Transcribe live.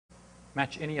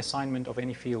match any assignment of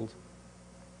any field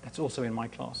that's also in my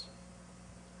class.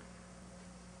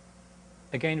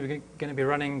 Again, we're going to be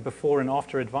running before and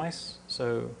after advice.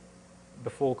 So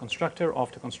before constructor,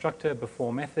 after constructor,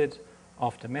 before method,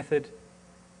 after method,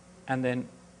 and then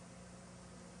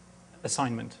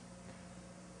assignment.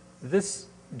 This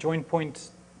join point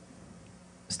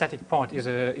static part is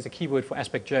a keyword for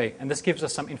aspect J, and this gives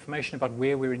us some information about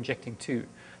where we're injecting to.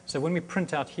 So when we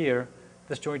print out here,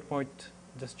 this join point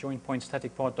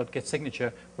static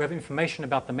part.getSignature, we have information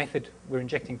about the method we're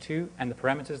injecting to and the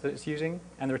parameters that it's using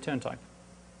and the return type.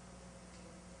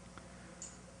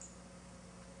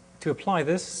 To apply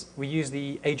this, we use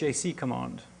the AJC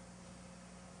command.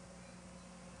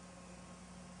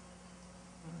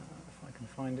 If I can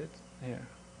find it here.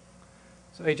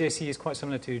 So AJC is quite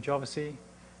similar to JavaC.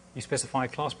 You specify a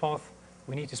class path.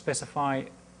 We need to specify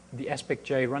the aspect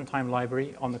J runtime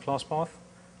library on the class path.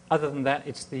 Other than that,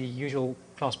 it's the usual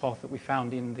class path that we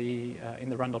found in the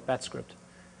run.bat script,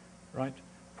 right?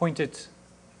 Point it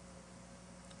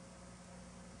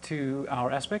to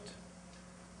our aspect.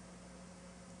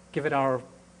 Give it our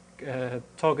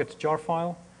target jar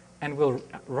file, and we'll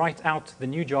write out the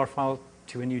new jar file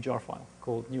to a new jar file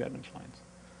called new admin client.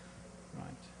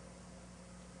 Right.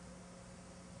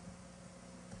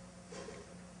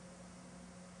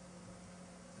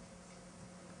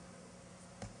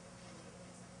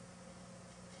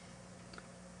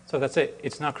 So that's it.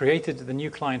 It's now created the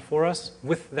new client for us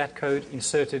with that code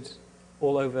inserted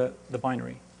all over the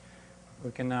binary.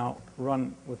 We can now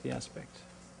run with the aspect.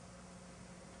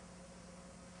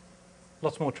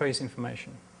 Lots more trace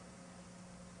information.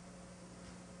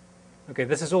 Okay,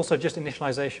 this is also just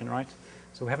initialization, right?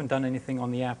 So we haven't done anything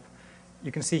on the app.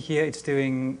 You can see here it's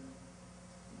doing,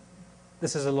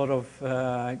 this is a lot of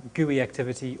GUI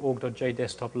activity,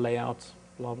 org.jdesktop layout,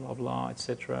 blah, blah, blah,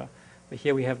 etc. But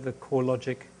here we have the core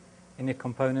logic, init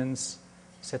components,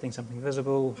 setting something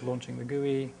visible, launching the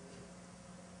GUI.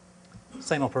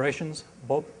 Same operations,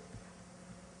 Bob,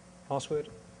 password.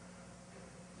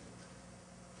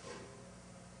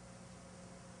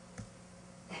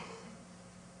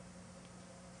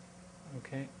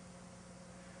 Okay.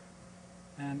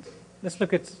 And let's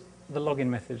look at the login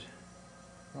method.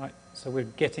 Right. So we're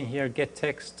getting here get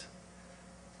text,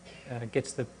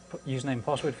 gets the username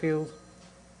password field.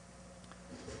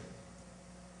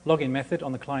 Login method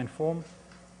on the client form.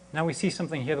 Now we see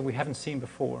something here that we haven't seen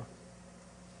before.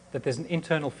 That there's an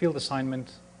internal field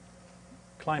assignment,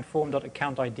 client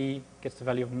form.account ID gets the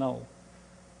value of null.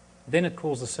 Then it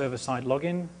calls the server-side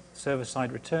login,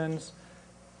 server-side returns.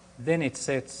 Then it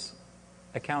sets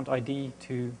account ID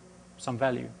to some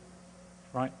value,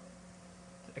 right?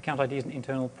 Account ID is an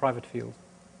internal private field.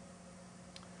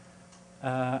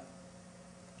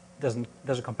 Does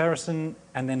a comparison,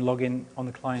 and then login on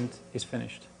the client is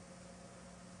finished.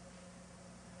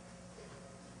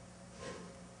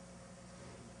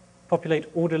 Populate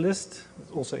order list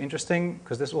is also interesting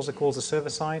because this also calls the server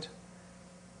side.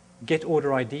 Get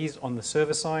order IDs on the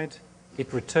server side.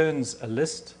 It returns a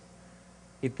list.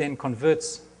 It then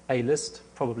converts a list,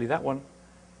 probably that one,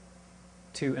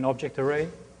 to an object array.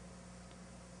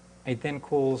 It then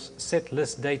calls set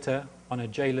list data on a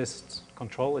JList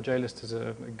control. A JList is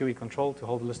a GUI control to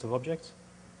hold a list of objects.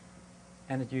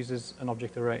 And it uses an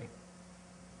object array.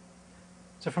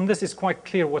 So from this, it's quite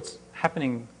clear what's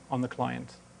happening on the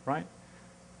client, right?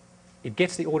 It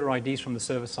gets the order IDs from the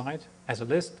server side as a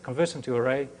list, converts them to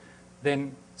array,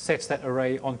 then sets that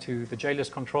array onto the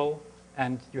JList control,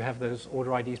 and you have those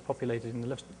order IDs populated in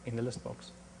the list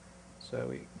box. So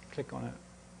we click on it,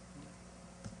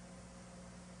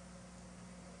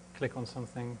 click on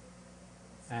something,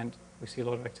 and we see a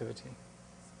lot of activity.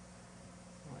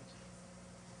 Right.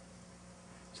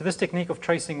 So this technique of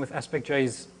tracing with aspect J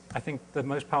is, I think, the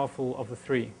most powerful of the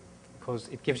three, because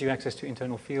it gives you access to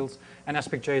internal fields, and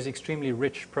aspect J is an extremely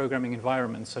rich programming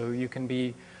environment, so you can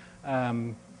be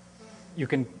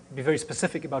very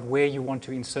specific about where you want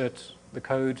to insert the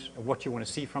code, what you want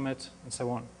to see from it, and so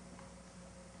on.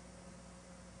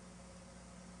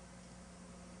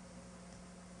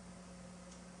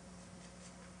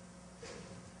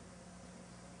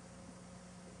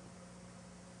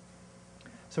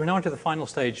 So we're now into the final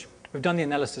stage. We've done the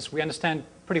analysis. We understand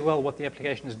pretty well what the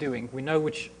application is doing. We know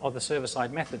which are the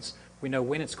server-side methods. We know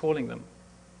when it's calling them.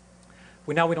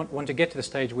 We don't want to get to the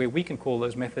stage where we can call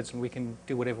those methods and we can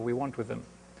do whatever we want with them.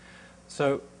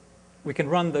 So we can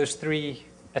run those three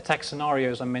attack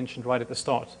scenarios I mentioned right at the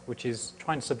start, which is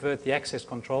try and subvert the access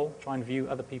control, try and view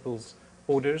other people's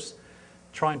orders,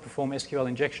 try and perform SQL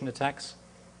injection attacks,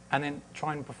 and then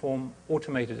try and perform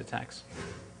automated attacks.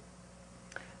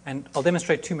 And I'll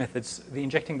demonstrate two methods, the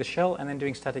injecting the shell and then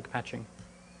doing static patching.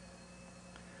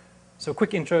 So a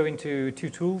quick intro into two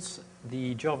tools,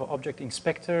 the Java Object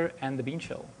Inspector and the Bean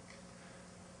shell.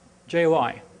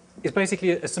 JOI is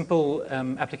basically a simple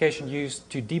application used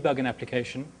to debug an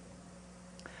application.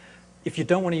 If you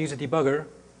don't want to use a debugger,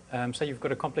 say you've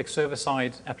got a complex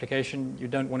server-side application, you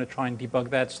don't want to try and debug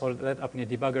that, start that up in a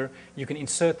debugger, you can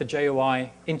insert the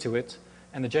JOI into it,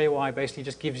 and the JOI basically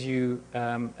just gives you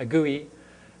a GUI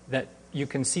that you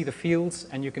can see the fields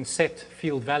and you can set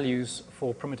field values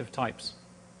for primitive types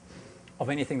of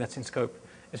anything that's in scope.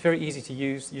 It's very easy to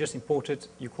use. You just import it,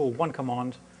 you call one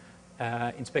command,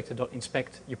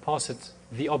 inspector.inspect, you pass it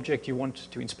the object you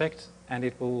want to inspect, and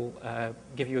it will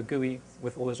give you a GUI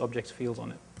with all those objects fields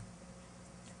on it.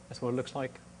 That's what it looks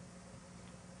like.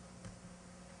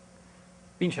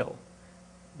 Bean shell.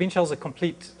 Bean shell is a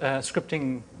complete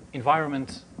scripting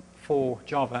environment for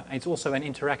Java, and it's also an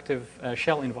interactive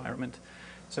shell environment.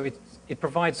 So it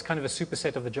provides kind of a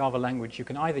superset of the Java language. You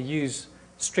can either use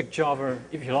strict Java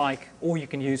if you like, or you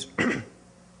can use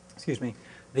excuse me,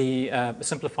 the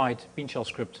simplified Bean shell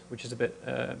script, which is a bit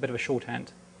of a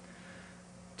shorthand.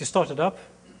 To start it up,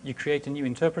 you create a new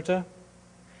interpreter.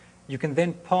 You can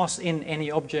then pass in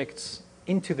any objects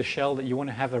into the shell that you want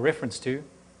to have a reference to.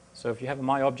 So if you have a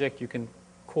my object, you can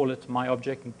call it my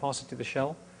object and pass it to the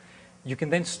shell. You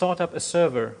can then start up a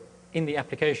server in the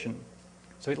application.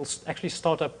 So it'll actually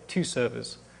start up two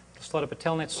servers. It'll start up a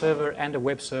telnet server and a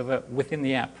web server within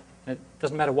the app. And it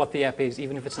doesn't matter what the app is,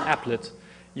 even if it's an applet,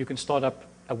 you can start up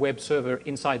a web server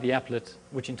inside the applet,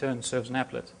 which in turn serves an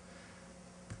applet.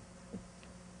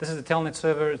 This is a telnet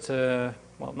server. It's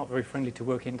well, not very friendly to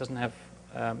work in, doesn't have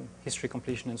history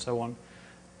completion and so on.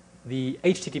 The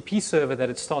HTTP server that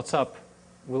it starts up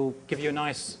will give you a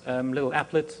nice little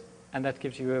applet, and that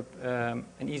gives you an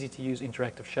easy-to-use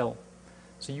interactive shell.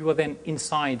 So you are then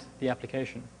inside the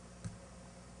application.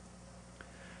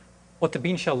 What the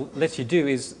Bean shell lets you do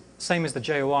is, same as the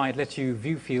JOI, it lets you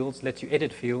view fields, lets you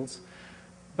edit fields,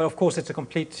 but of course it's a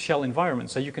complete shell environment.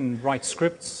 So you can write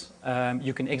scripts,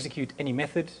 you can execute any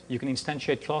method, you can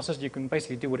instantiate classes, you can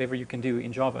basically do whatever you can do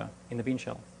in Java in the Bean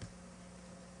shell.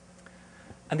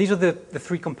 And these are the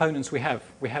three components we have.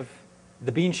 We have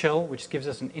the Bean shell, which gives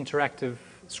us an interactive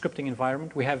scripting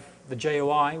environment. We have the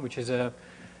JOI, which is a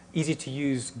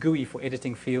easy-to-use GUI for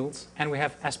editing fields. And we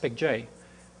have AspectJ,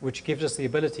 which gives us the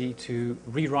ability to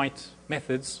rewrite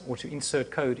methods or to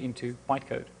insert code into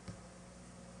bytecode.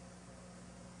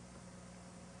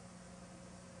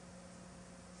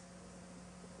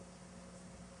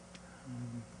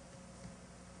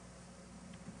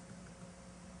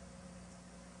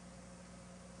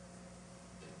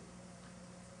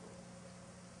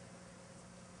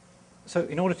 So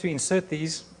in order to insert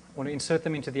these, I want to insert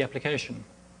them into the application.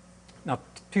 Now,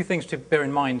 two things to bear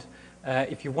in mind.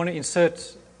 If you want to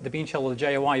insert the Bean shell or the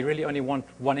JOI, you really only want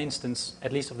one instance,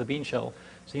 at least, of the Bean shell.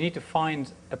 So you need to find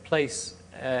a place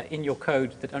in your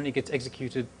code that only gets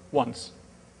executed once.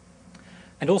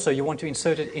 And also, you want to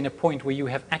insert it in a point where you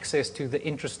have access to the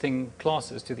interesting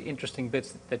classes, to the interesting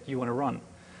bits that you want to run.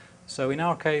 So in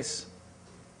our case,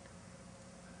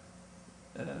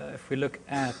 if we look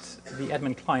at the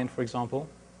admin client, for example,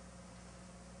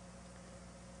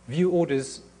 view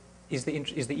orders is the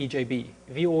EJB.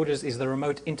 View orders is the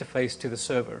remote interface to the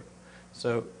server.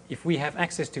 So if we have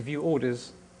access to view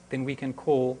orders, then we can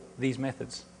call these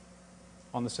methods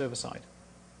on the server side,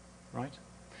 right?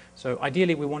 So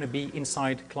ideally, we want to be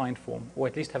inside client form, or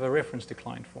at least have a reference to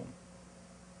client form.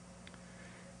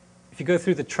 If you go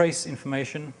through the trace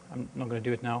information, I'm not going to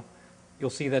do it now, you'll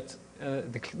see that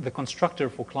the constructor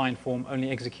for client form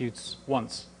only executes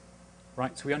once,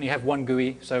 right? So we only have one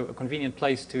GUI, so a convenient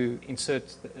place to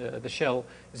insert the shell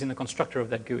is in the constructor of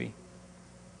that GUI.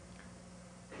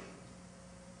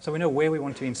 So we know where we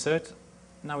want to insert.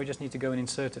 Now we just need to go and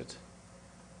insert it,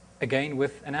 again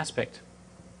with an aspect.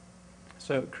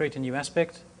 So create a new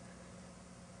aspect,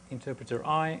 interpreter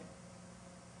I.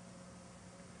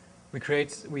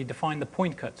 We define the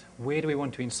point cut. Where do we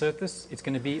want to insert this? It's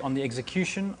going to be on the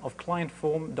execution of client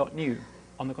form.new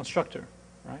on the constructor,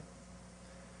 right?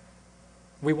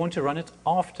 We want to run it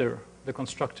after the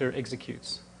constructor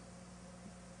executes.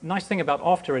 Nice thing about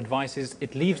after advice is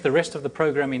it leaves the rest of the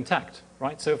program intact,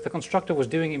 right? So if the constructor was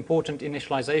doing important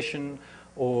initialization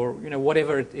or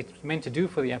whatever it's meant to do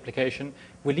for the application,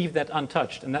 we leave that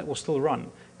untouched and that will still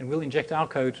run, and we'll inject our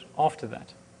code after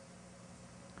that.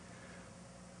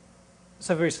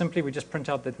 So very simply, we just print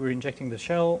out that we're injecting the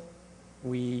shell.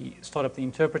 We start up the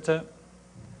interpreter.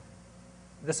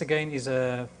 This again is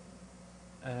a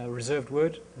reserved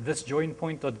word. This join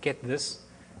point.getThis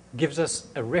gives us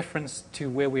a reference to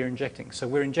where we're injecting. So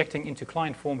we're injecting into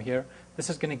client form here. This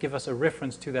is going to give us a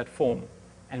reference to that form,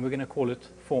 and we're going to call it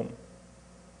form.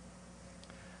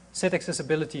 Set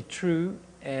accessibility true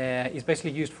is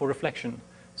basically used for reflection.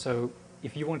 So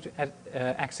if you want to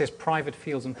access private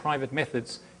fields and private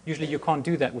methods, usually you can't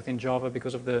do that within Java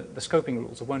because of the scoping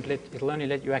rules. It'll only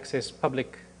let you access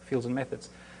public fields and methods.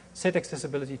 Set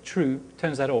accessibility true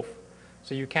turns that off.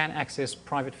 So you can access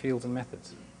private fields and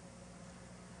methods.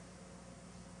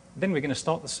 Then we're going to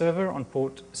start the server on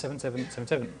port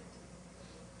 7777.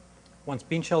 Once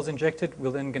bean shell is injected,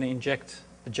 we're then going to inject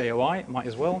the JOI, might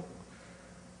as well.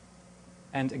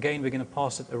 And again, we're going to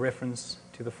pass it a reference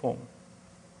to the form.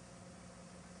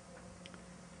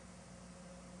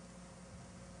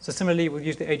 So similarly, we'll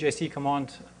use the AJC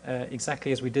command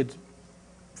exactly as we did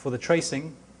for the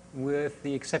tracing, with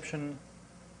the exception,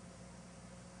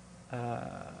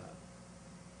 where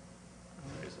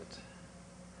is it?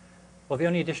 Well, the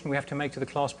only addition we have to make to the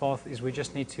class path is we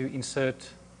just need to insert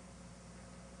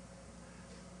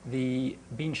the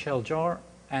bean shell jar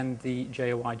and the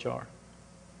JOI jar.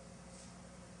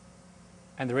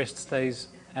 And the rest stays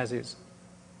as is.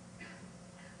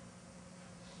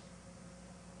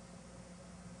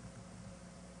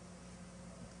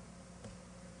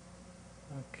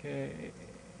 Okay,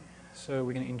 so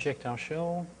we're going to inject our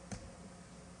shell.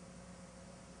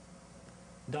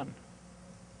 Done.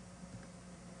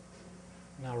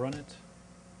 Now run it.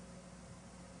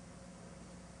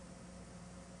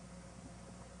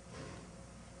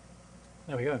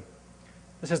 There we go.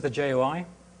 This is the JOI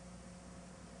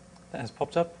that has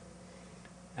popped up,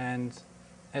 and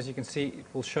as you can see, it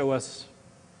will show us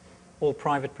all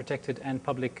private, protected, and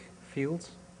public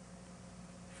fields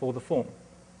for the form.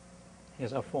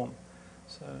 Here's our form.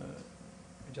 So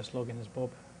we just log in as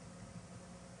Bob.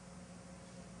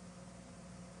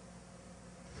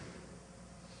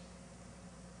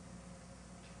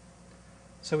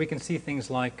 So we can see things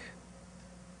like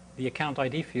the account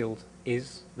ID field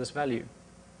is this value.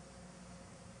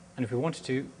 And if we wanted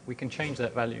to, we can change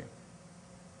that value.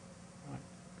 Right.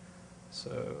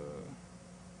 So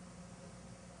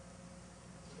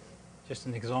just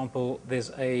an example,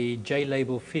 there's a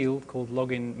JLabel field called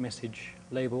login message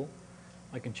label.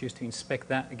 I can choose to inspect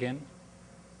that again.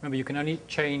 Remember, you can only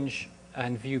change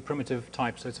and view primitive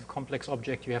types, so it's a complex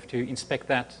object. You have to inspect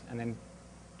that and then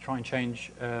try and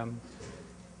change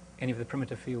any of the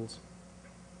primitive fields.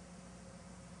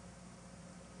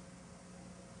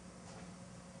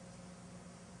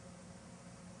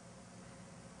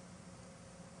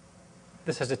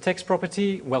 This has a text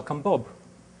property, welcome Bob.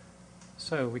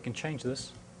 So we can change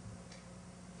this.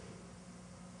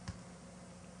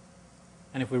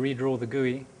 And if we redraw the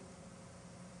GUI,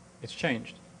 it's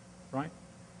changed, right?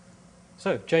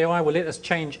 So JOI will let us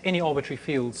change any arbitrary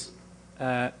fields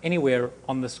anywhere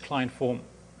on this client form.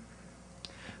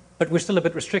 But we're still a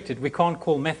bit restricted. We can't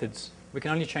call methods. We can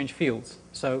only change fields.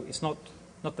 So it's not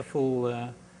the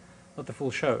full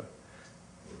show.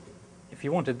 If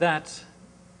you wanted that,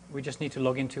 we just need to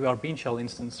log into our Bean Shell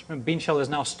instance. Remember, Bean Shell has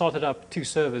now started up 2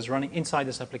 servers running inside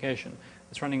this application.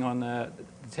 It's running on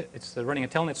running a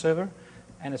telnet server,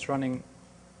 and it's running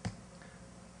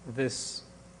this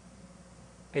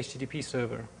HTTP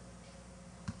server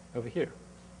over here.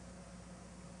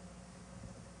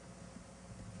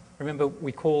 Remember,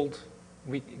 we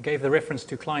gave the reference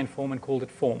to client form and called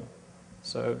it form.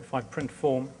 So if I print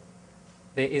form,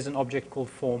 there is an object called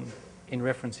form in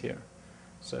reference here.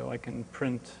 So I can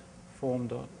print form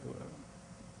dot.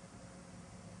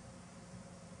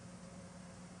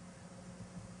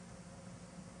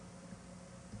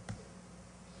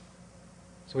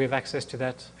 So we have access to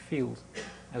that field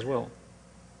as well.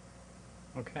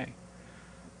 Okay.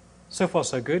 So far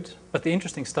so good, but the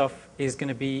interesting stuff is going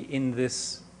to be in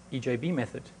this EJB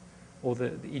method, or the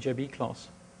EJB class.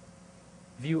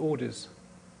 View orders.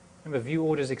 Remember, view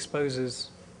orders exposes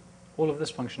all of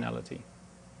this functionality.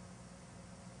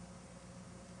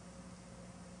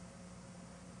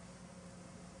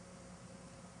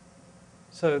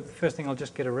 So the first thing, I'll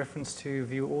just get a reference to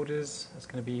view orders. It's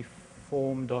going to be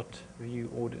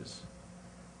form.viewOrders.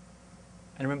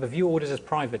 And remember, view orders is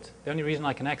private. The only reason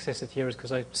I can access it here is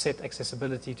because I set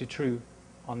accessibility to true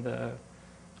on the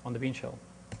Bean Shell.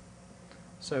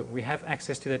 So we have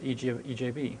access to that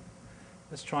EJB.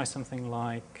 Let's try something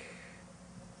like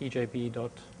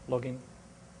ejb.login.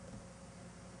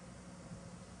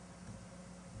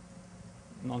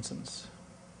 Nonsense.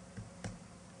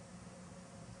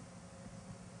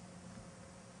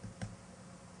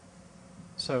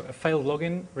 So a failed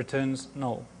login returns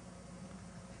null.